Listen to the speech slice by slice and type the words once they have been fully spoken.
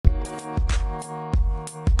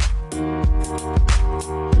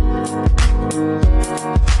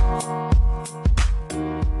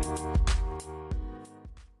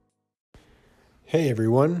Hey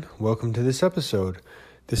everyone, welcome to this episode.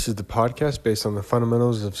 This is the podcast based on the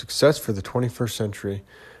fundamentals of success for the 21st century.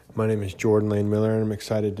 My name is Jordan Lane Miller and I'm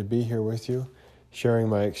excited to be here with you, sharing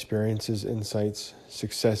my experiences, insights,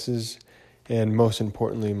 successes, and most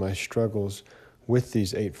importantly, my struggles with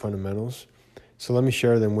these 8 fundamentals. So let me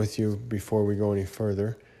share them with you before we go any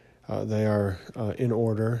further. They are in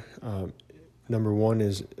order. Number 1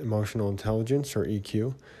 is emotional intelligence, or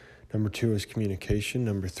EQ. Number 2 is communication.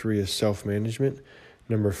 Number 3 is self-management.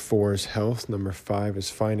 Number 4 is health. Number 5 is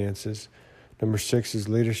finances. Number 6 is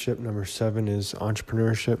leadership. Number 7 is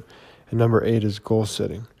entrepreneurship. And number 8 is goal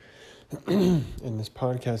setting. And this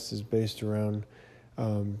podcast is based around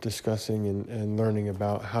discussing and learning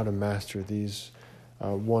about how to master these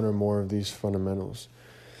one or more of these fundamentals.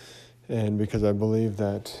 And because I believe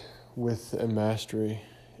that with a mastery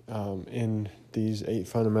in these 8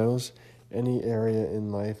 fundamentals, any area in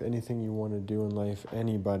life, anything you want to do in life,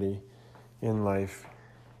 anybody in life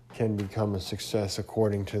can become a success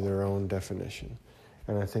according to their own definition.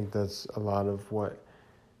 And I think that's a lot of what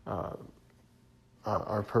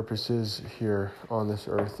our purpose is here on this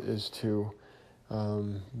earth, is to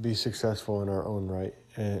be successful in our own right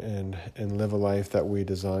and live a life that we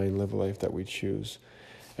design, live a life that we choose.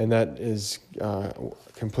 And that is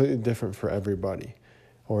completely different for everybody,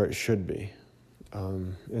 or it should be.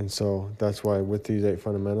 And so that's why with these 8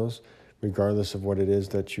 fundamentals, regardless of what it is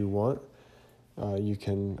that you want,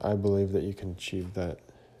 I believe that you can achieve that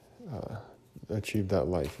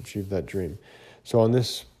life, achieve that dream. So on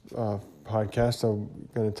this podcast, I'm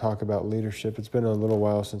going to talk about leadership. It's been a little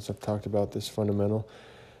while since I've talked about this fundamental,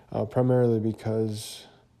 primarily because,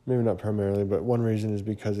 maybe not primarily, but one reason is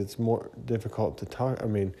because it's more difficult to talk. I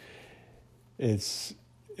mean, it's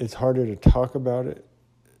harder to talk about it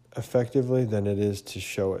effectively than it is to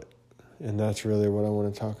show it, and that's really what I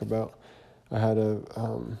want to talk about. I had a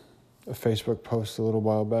Facebook post a little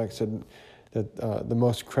while back said that the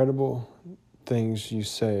most credible things you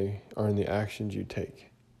say are in the actions you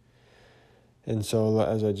take. And so,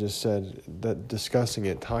 as I just said, that discussing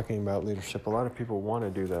it, talking about leadership, a lot of people want to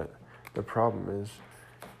do that. The problem is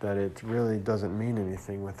that it really doesn't mean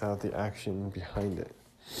anything without the action behind it.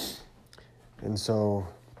 And so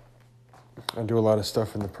I do a lot of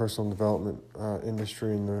stuff in the personal development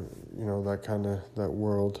industry, and that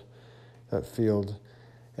world, that field,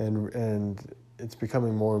 and it's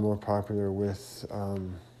becoming more and more popular with, I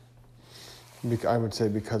would say,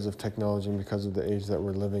 because of technology and because of the age that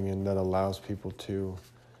we're living in, that allows people to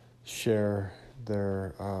share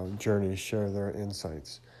their journeys, share their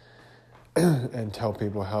insights, and tell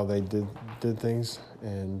people how they did things,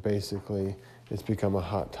 and basically it's become a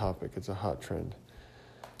hot topic. It's a hot trend.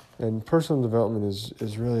 And personal development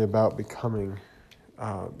is really about becoming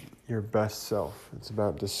your best self. It's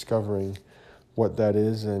about discovering what that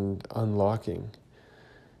is and unlocking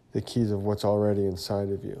the keys of what's already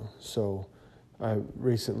inside of you. So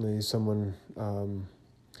someone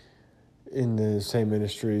in the same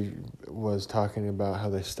industry was talking about how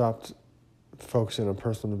they stopped focusing on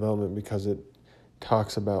personal development because it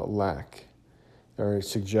talks about lack, or it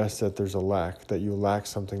suggests that there's a lack, that you lack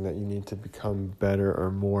something that you need to become better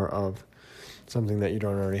or more of, something that you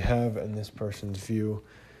don't already have. And this person's view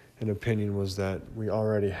and opinion was that we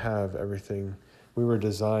already have everything. We were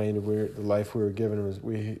designed, the life we were given was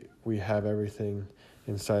we have everything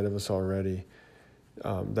inside of us already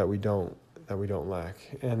that we don't lack.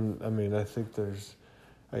 And I mean, I think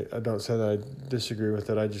I don't say that I disagree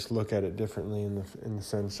with it. I just look at it differently in the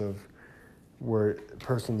sense of where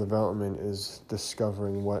personal development is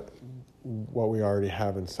discovering what we already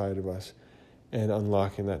have inside of us and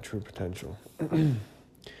unlocking that true potential.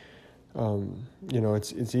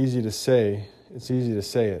 It's easy to say. It's easy to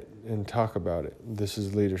say it and talk about it. This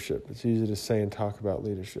is leadership. It's easy to say and talk about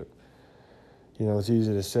leadership. It's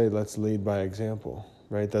easy to say, let's lead by example,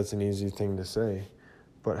 right? That's an easy thing to say,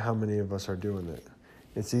 but how many of us are doing it?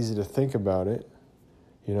 It's easy to think about it.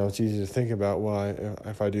 It's easy to think about, well,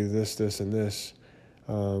 if I do this, this, and this,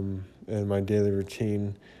 and my daily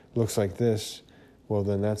routine looks like this, well,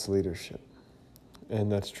 then that's leadership. And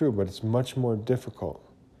that's true, but it's much more difficult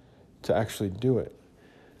to actually do it.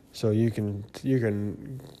 So you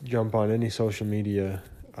can jump on any social media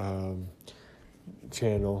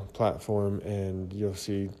channel, platform, and you'll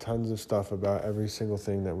see tons of stuff about every single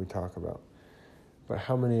thing that we talk about. But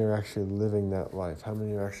how many are actually living that life? How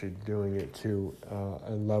many are actually doing it to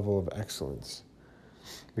a level of excellence?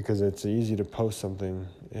 Because it's easy to post something.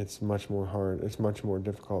 It's much more hard. It's much more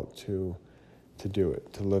difficult to do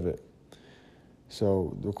it, to live it.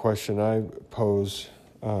 So the question I pose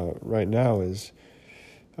right now is,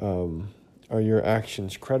 are your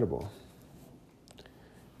actions credible?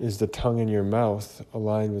 is the tongue in your mouth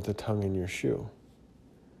aligned with the tongue in your shoe?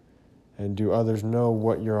 And do others know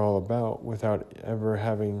what you're all about without ever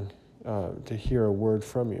having to hear a word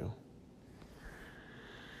from you?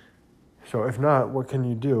 So if not, what can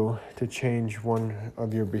you do to change one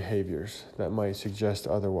of your behaviors that might suggest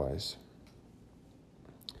otherwise?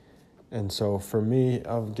 And so for me,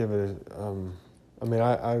 I'll give it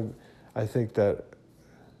I think that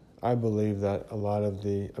I believe that a lot of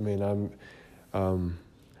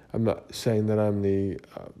I'm not saying that I'm the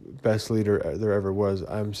best leader there ever was.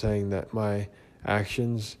 I'm saying that my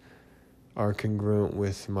actions are congruent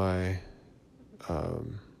with my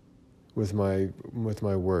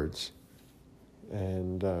words,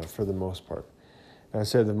 and for the most part. And I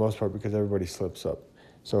say the most part because everybody slips up.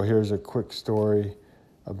 So here's a quick story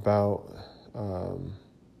about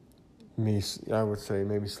me. I would say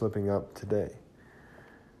maybe slipping up today.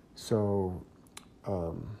 So.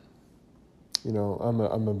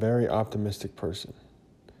 I'm a very optimistic person,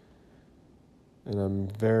 and I'm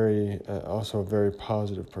also a very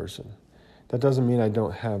positive person. That doesn't mean I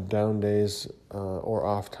don't have down days or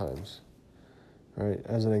off times, right?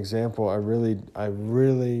 As an example, I really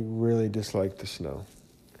dislike the snow,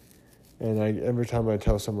 and every time I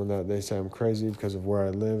tell someone that, they say I'm crazy because of where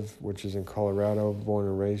I live, which is in Colorado, born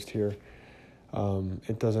and raised here.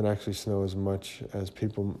 It doesn't actually snow as much as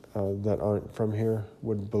people that aren't from here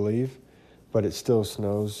would believe. But it still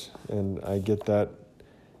snows, and I get that,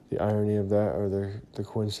 the irony of that, or the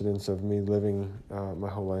coincidence of me living my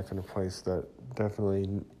whole life in a place that definitely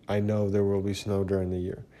I know there will be snow during the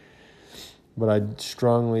year. But I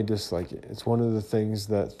strongly dislike it. It's one of the things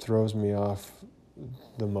that throws me off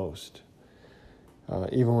the most,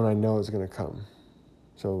 even when I know it's going to come.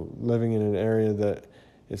 So living in an area that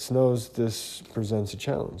it snows, this presents a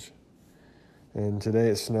challenge. And today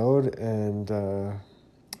it snowed, and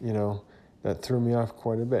that threw me off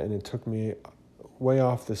quite a bit, and it took me way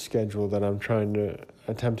off the schedule that I'm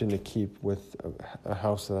attempting to keep with a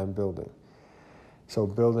house that I'm building. So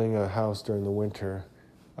building a house during the winter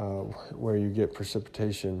where you get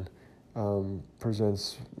precipitation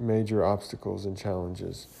presents major obstacles and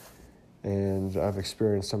challenges. And I've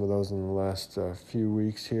experienced some of those in the last few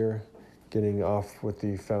weeks here, getting off with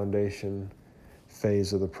the foundation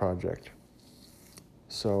phase of the project.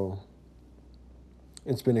 So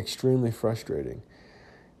it's been extremely frustrating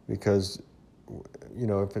because,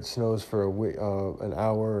 if it snows for a week, an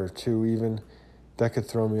hour or two even, that could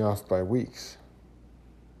throw me off by weeks,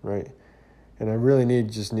 right? And I really need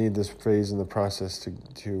this phase in the process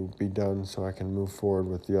to be done so I can move forward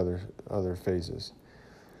with the other phases.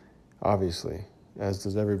 Obviously, as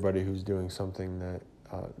does everybody who's doing something that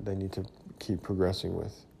they need to keep progressing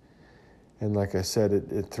with. And like I said,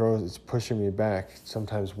 it's pushing me back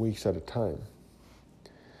sometimes weeks at a time.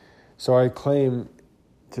 So I claim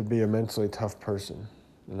to be a mentally tough person,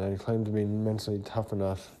 and I claim to be mentally tough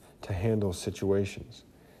enough to handle situations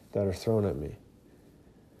that are thrown at me.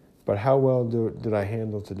 But how well did I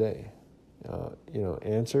handle today?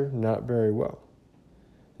 Answer, not very well.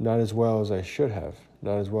 Not as well as I should have,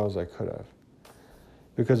 not as well as I could have.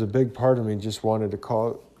 Because a big part of me just wanted to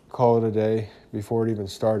call it a day before it even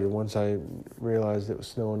started. Once I realized it was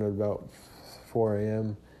snowing at about 4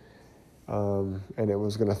 a.m., and it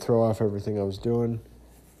was going to throw off everything I was doing.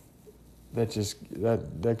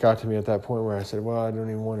 That got to me at that point where I said, well, I don't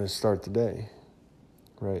even want to start the day,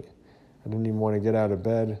 right? I didn't even want to get out of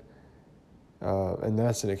bed, and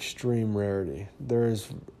that's an extreme rarity.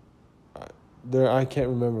 I can't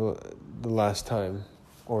remember the last time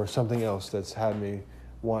or something else that's had me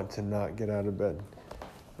want to not get out of bed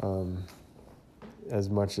as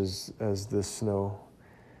much as this snow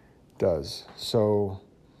does. So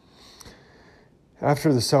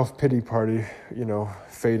after the self-pity party,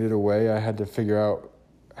 faded away, I had to figure out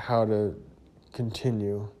how to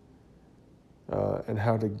continue and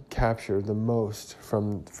how to capture the most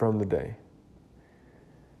from the day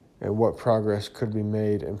and what progress could be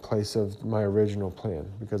made in place of my original plan,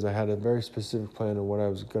 because I had a very specific plan of what I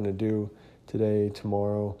was going to do today,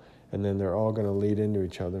 tomorrow, and then they're all going to lead into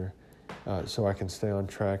each other so I can stay on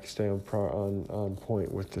track, stay on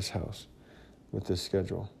point with this house, with this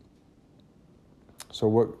schedule. So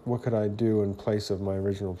what could I do in place of my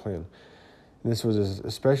original plan? And this was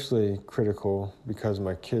especially critical because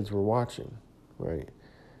my kids were watching, right?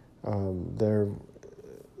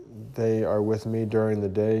 They are with me during the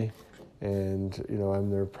day, and I'm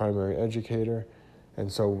their primary educator,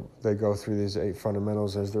 and so they go through these 8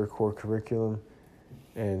 fundamentals as their core curriculum.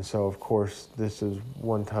 And so, of course, this is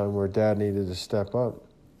one time where Dad needed to step up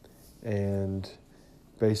and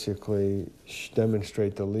basically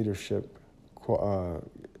demonstrate the leadership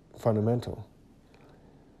fundamental.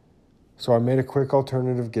 So I made a quick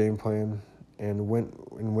alternative game plan and went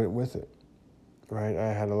with it, right?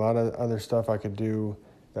 I had a lot of other stuff I could do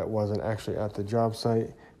that wasn't actually at the job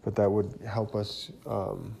site, but that would help us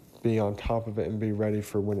be on top of it and be ready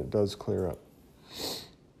for when it does clear up.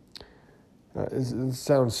 It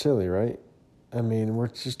sounds silly, right? I mean, we're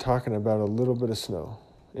just talking about a little bit of snow.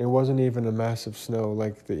 It wasn't even a massive snow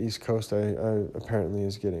like the East Coast I apparently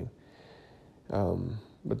is getting.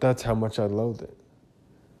 But that's how much I loathe it.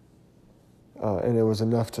 And it was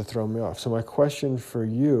enough to throw me off. So my question for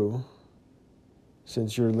you,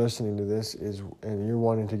 since you're listening to this, is, and you're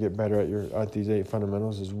wanting to get better at these 8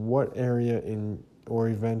 fundamentals, is what area or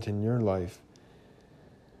event in your life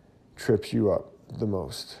trips you up the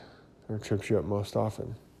most, or trips you up most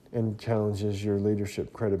often, and challenges your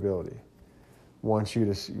leadership credibility, wants you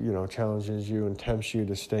to, challenges you and tempts you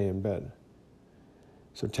to stay in bed.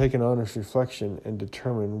 So take an honest reflection and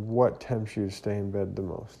determine what tempts you to stay in bed the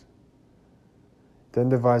most. Then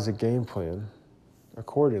devise a game plan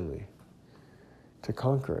accordingly to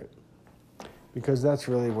conquer it. Because that's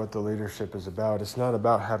really what the leadership is about. It's not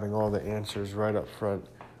about having all the answers right up front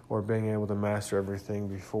or being able to master everything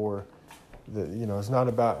before. It's not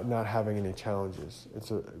about not having any challenges.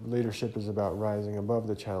 Leadership is about rising above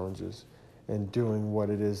the challenges and doing what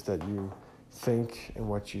it is that you think and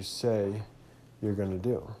what you say you're going to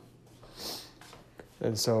do.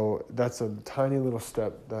 And so that's a tiny little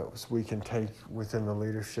step that we can take within the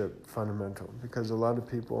leadership fundamental, because a lot of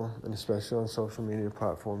people, and especially on social media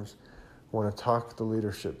platforms, want to talk the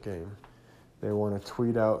leadership game. They want to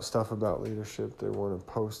tweet out stuff about leadership. They want to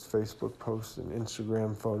post Facebook posts and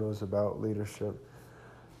Instagram photos about leadership.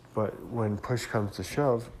 But when push comes to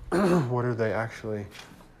shove, what are they actually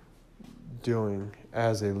doing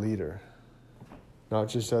as a leader? Not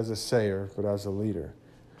just as a sayer, but as a leader.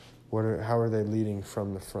 How are they leading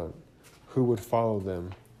from the front? Who would follow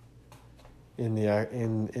them in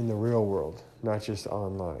the real world, not just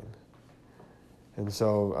online? And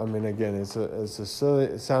so, I mean, again, it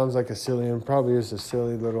sounds like a silly, and probably is a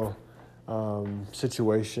silly little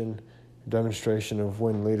demonstration of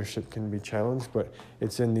when leadership can be challenged, but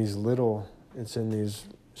it's in these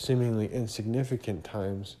seemingly insignificant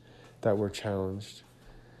times that we're challenged,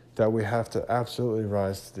 that we have to absolutely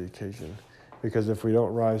rise to the occasion. Because if we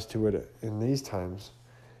don't rise to it in these times,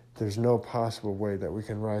 there's no possible way that we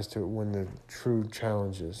can rise to it when the true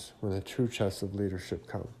challenges, when the true tests of leadership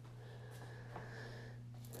come.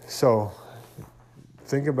 So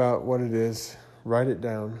think about what it is, write it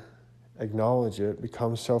down, acknowledge it,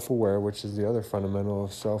 become self-aware, which is the other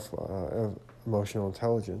fundamental of emotional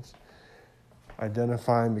intelligence.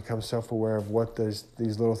 Identify and become self-aware of what these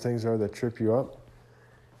little things are that trip you up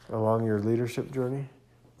along your leadership journey.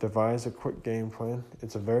 Devise a quick game plan.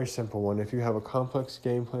 It's a very simple one. If you have a complex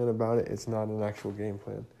game plan about it, it's not an actual game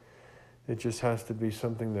plan. It just has to be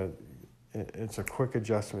something that it's a quick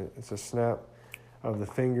adjustment. It's a snap of the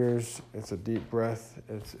fingers. It's a deep breath.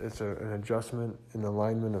 It's an adjustment in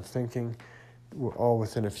alignment of thinking, all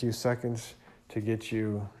within a few seconds to get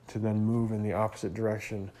you to then move in the opposite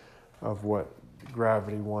direction of what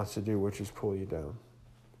gravity wants to do, which is pull you down.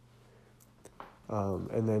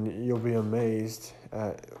 And then you'll be amazed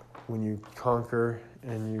at when you conquer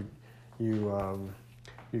and you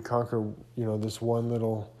conquer, this one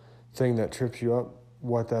little thing that trips you up,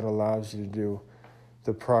 what that allows you to do,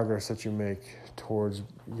 the progress that you make towards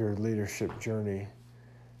your leadership journey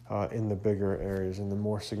in the bigger areas and the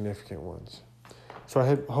more significant ones. So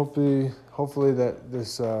I hopefully that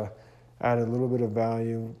this added a little bit of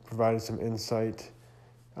value, provided some insight,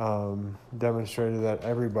 demonstrated that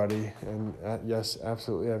everybody, and yes,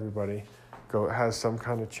 absolutely everybody, has some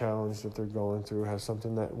kind of challenge that they're going through, has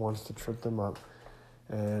something that wants to trip them up,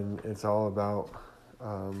 and it's all about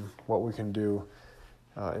what we can do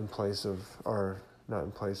but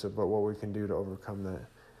what we can do to overcome that.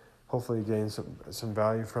 Hopefully you gain some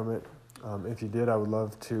value from it. If you did, I would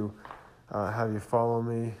love to have you follow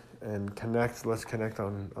me and connect. Let's connect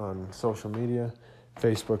on social media.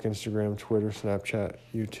 Facebook, Instagram, Twitter, Snapchat,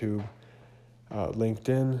 YouTube,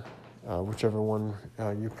 LinkedIn, whichever one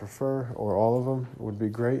you prefer, or all of them would be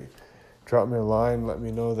great. Drop me a line. Let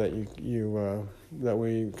me know that that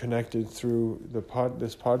we connected through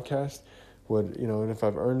this podcast. And if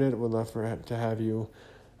I've earned it, would love to have you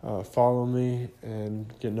follow me and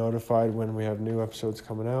get notified when we have new episodes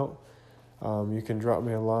coming out. You can drop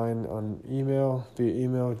me a line via email,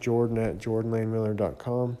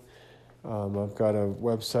 jordan@jordanlanemiller.com. I've got a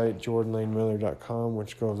website, jordanlanemiller.com,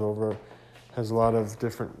 which has a lot of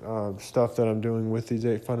different stuff that I'm doing with these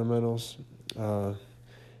 8 fundamentals.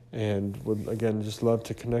 And would, again, just love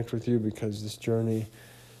to connect with you, because this journey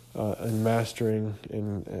and mastering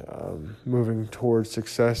and moving towards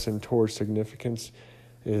success and towards significance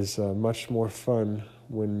is much more fun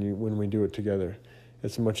when we do it together.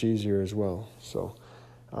 It's much easier as well. So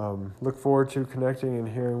look forward to connecting and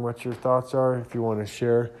hearing what your thoughts are. If you want to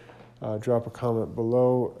share, drop a comment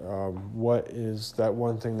below. What is that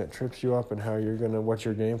one thing that trips you up and what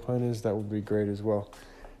your game plan is? That would be great as well.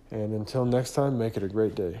 And until next time, make it a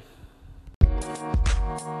great day.